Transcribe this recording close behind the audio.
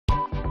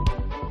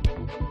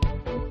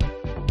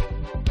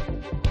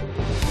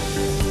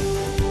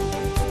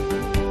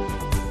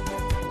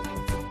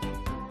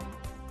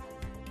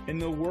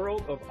the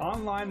world of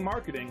online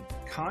marketing,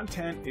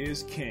 content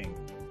is king.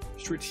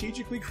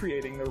 Strategically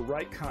creating the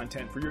right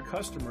content for your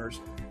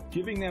customers,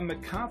 giving them the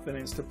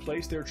confidence to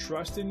place their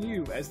trust in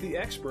you as the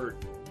expert,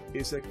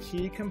 is a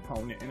key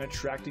component in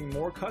attracting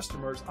more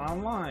customers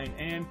online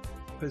and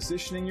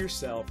positioning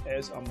yourself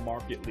as a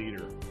market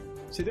leader.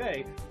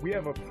 Today, we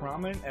have a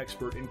prominent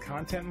expert in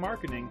content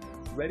marketing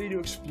ready to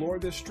explore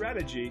this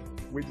strategy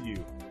with you.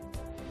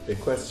 A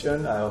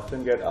question I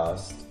often get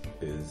asked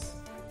is,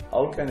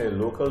 how can a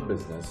local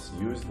business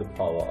use the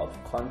power of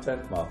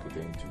content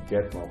marketing to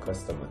get more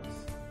customers?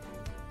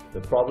 The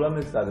problem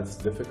is that it's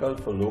difficult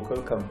for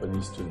local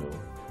companies to know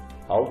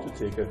how to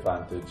take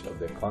advantage of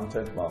their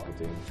content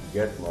marketing to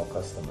get more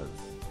customers.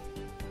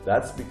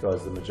 That's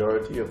because the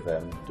majority of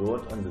them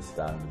don't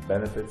understand the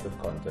benefits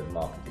of content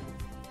marketing,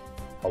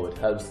 how it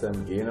helps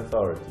them gain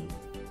authority,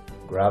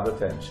 grab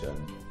attention,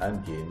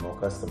 and gain more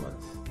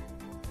customers.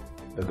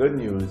 The good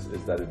news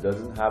is that it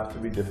doesn't have to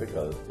be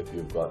difficult if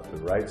you've got the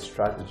right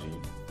strategy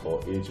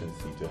or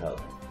agency to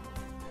help.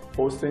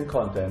 Posting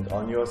content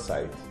on your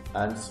site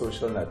and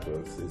social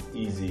networks is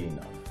easy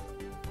enough,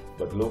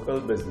 but local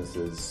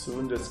businesses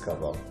soon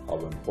discover how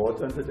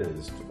important it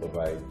is to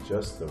provide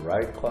just the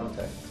right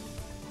content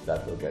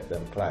that will get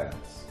them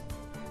clients.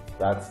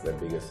 That's their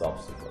biggest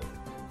obstacle.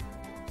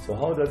 So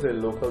how does a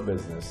local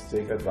business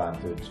take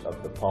advantage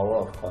of the power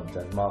of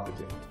content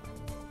marketing?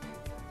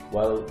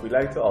 Well, we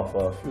like to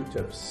offer a few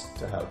tips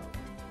to help.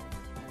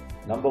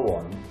 Number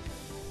 1,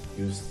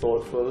 use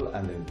thoughtful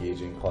and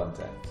engaging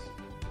content.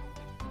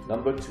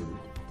 Number 2,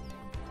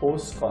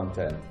 post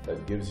content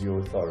that gives you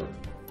authority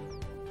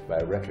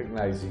by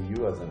recognizing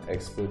you as an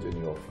expert in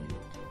your field.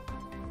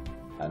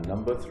 And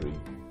number 3,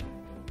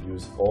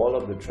 use all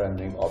of the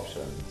trending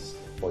options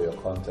for your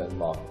content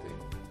marketing,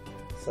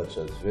 such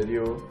as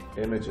video,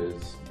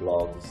 images,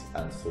 blogs,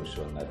 and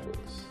social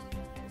networks.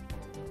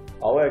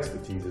 Our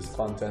expertise is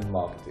content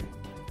marketing,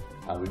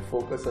 and we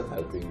focus on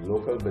helping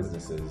local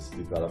businesses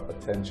develop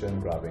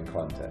attention-grabbing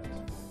content.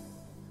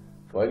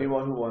 For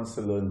anyone who wants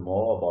to learn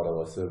more about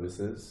our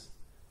services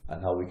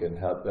and how we can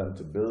help them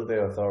to build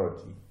their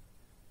authority,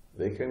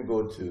 they can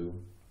go to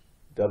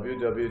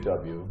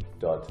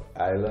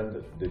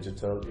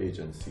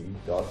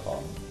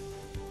www.islanddigitalagency.com,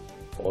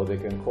 or they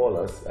can call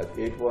us at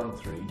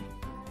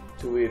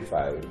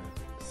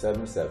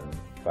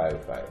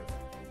 813-285-7755.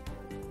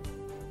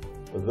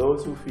 For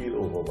those who feel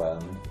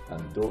overwhelmed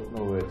and don't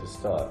know where to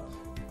start,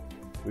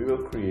 we will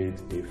create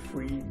a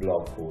free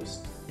blog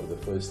post for the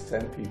first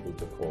 10 people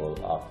to call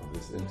after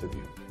this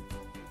interview.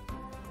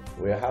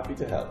 We are happy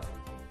to help,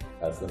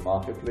 as the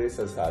marketplace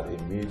has had a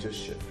major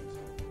shift,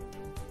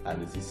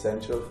 and it's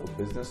essential for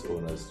business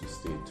owners to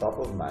stay top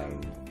of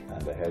mind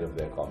and ahead of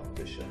their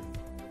competition.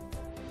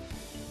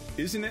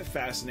 Isn't it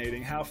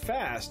fascinating how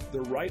fast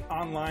the right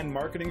online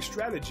marketing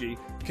strategy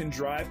can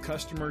drive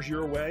customers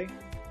your way?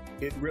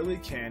 It really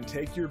can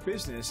take your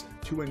business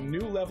to a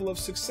new level of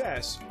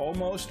success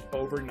almost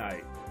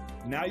overnight.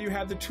 Now you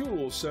have the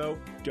tools, so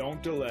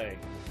don't delay.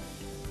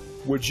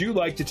 Would you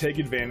like to take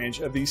advantage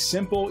of these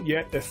simple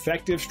yet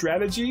effective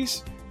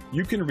strategies?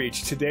 You can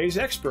reach today's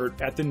expert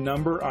at the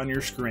number on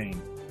your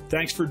screen.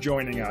 Thanks for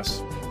joining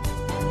us.